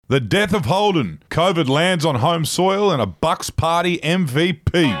The death of Holden. COVID lands on home soil and a Bucks party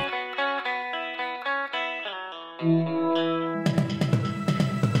MVP.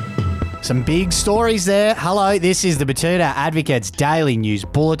 Some big stories there. Hello, this is the Batuta Advocate's Daily News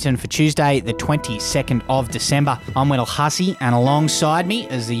Bulletin for Tuesday, the 22nd of December. I'm Wendell Hussey, and alongside me,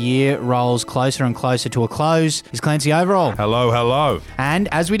 as the year rolls closer and closer to a close, is Clancy Overell. Hello, hello. And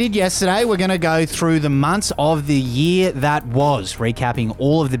as we did yesterday, we're going to go through the months of the year that was, recapping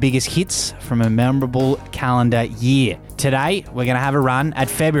all of the biggest hits from a memorable calendar year. Today, we're going to have a run at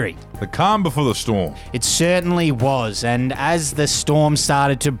February. The calm before the storm. It certainly was, and as the storm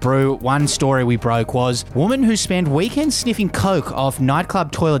started to brew, one story we broke was woman who spent weekends sniffing coke off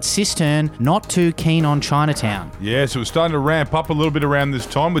nightclub toilet cistern, not too keen on Chinatown. Yes, it was starting to ramp up a little bit around this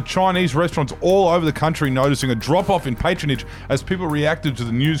time, with Chinese restaurants all over the country noticing a drop-off in patronage as people reacted to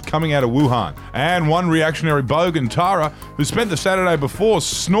the news coming out of Wuhan. And one reactionary bogan, Tara, who spent the Saturday before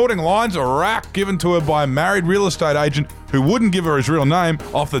snorting lines of rack given to her by a married real estate agent who wouldn't give her his real name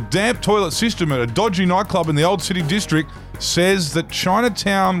off the damp toilet system at a dodgy nightclub in the Old City District, says that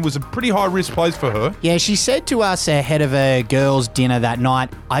Chinatown was a pretty high-risk place for her. Yeah, she said to us ahead of a girls' dinner that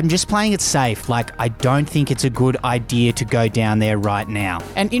night, I'm just playing it safe, like I don't think it's a good idea to go down there right now.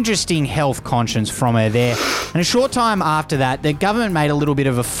 An interesting health conscience from her there. And a short time after that, the government made a little bit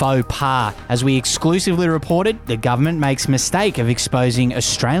of a faux pas. As we exclusively reported, the government makes a mistake of exposing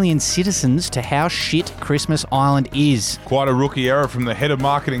Australian citizens to how shit Christmas Island is. Quite a rookie error from the head of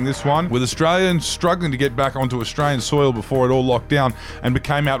marketing, this one. With Australians struggling to get back onto Australian soil before it all locked down and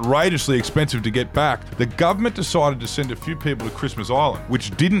became outrageously expensive to get back, the government decided to send a few people to Christmas Island,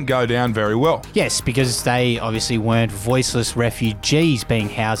 which didn't go down very well. Yes, because they obviously weren't voiceless refugees being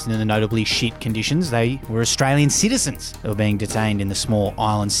housed in the notably shit conditions. They were Australian citizens that were being detained in the small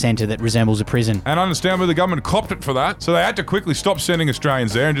island centre that resembles a prison. And understandably, the government copped it for that, so they had to quickly stop sending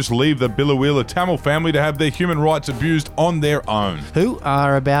Australians there and just leave the Billawheeler Tamil family to have their human rights abused on their own. Who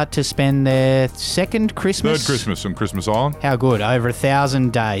are about to spend their second Christmas? Third Christmas on Christmas Island. How good, over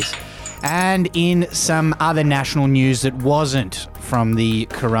 1,000 days. And in some other national news that wasn't from the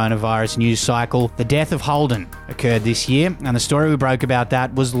coronavirus news cycle, the death of Holden occurred this year, and the story we broke about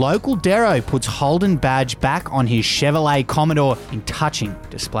that was local Dero puts Holden badge back on his Chevrolet Commodore in touching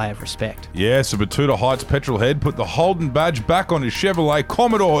display of respect. Yes, a Batuta Heights petrol head put the Holden badge back on his Chevrolet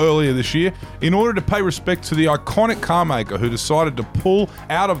Commodore earlier this year in order to pay respect to the iconic car maker who decided to pull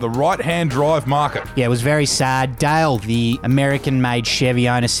out of the right-hand drive market. Yeah, it was very sad. Dale, the American-made Chevy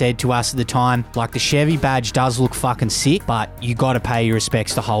owner, said to us at the time, like, the Chevy badge does look fucking sick, but you got to pay your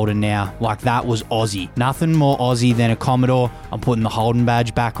respects to Holden now. Like, that was Aussie. Nothing more Aussie than a Commodore. I'm putting the Holden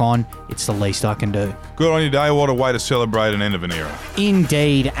badge back on. It's the least I can do. Good on you, Dave. What a way to celebrate an end of an era.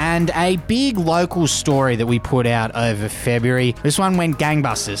 Indeed. And a big local story that we put out over February. This one went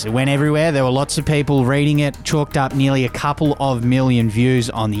gangbusters. It went everywhere. There were lots of people reading it. Chalked up nearly a couple of million views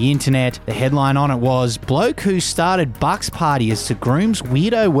on the internet. The headline on it was, bloke who started Bucks party as the groom's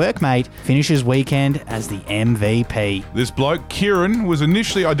weirdo workmate finishes weekend as the MVP. This bloke, Kieran, was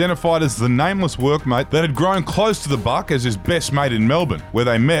initially identified as the nameless workmate that had grown close to the Buck as his best mate in Melbourne, where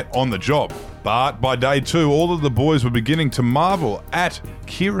they met on the job. But by day two, all of the boys were beginning to marvel at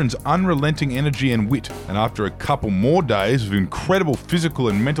Kieran's unrelenting energy and wit. And after a couple more days of incredible physical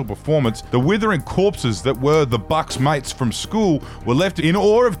and mental performance, the withering corpses that were the Bucks' mates from school were left in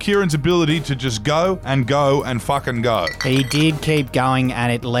awe of Kieran's ability to just go and fucking go. He did keep going,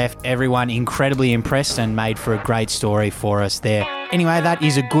 and it left everyone incredibly impressed and made for a great story for us there. Anyway, that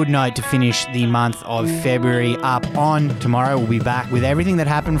is a good note to finish the month of February up on. Tomorrow we'll be back with everything that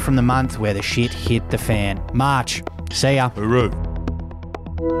happened from the month where the shit hit the fan. March. See ya. Hooroo.